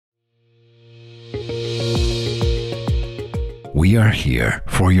We are here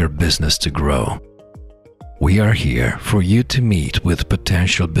for your business to grow. We are here for you to meet with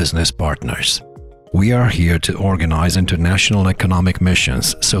potential business partners. We are here to organize international economic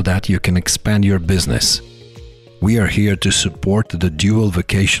missions so that you can expand your business. We are here to support the dual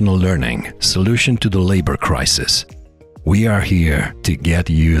vocational learning solution to the labor crisis. We are here to get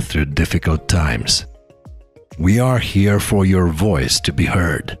you through difficult times. We are here for your voice to be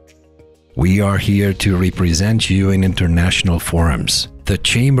heard. We are here to represent you in international forums. The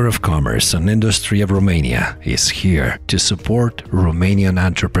Chamber of Commerce and Industry of Romania is here to support Romanian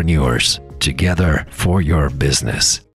entrepreneurs together for your business.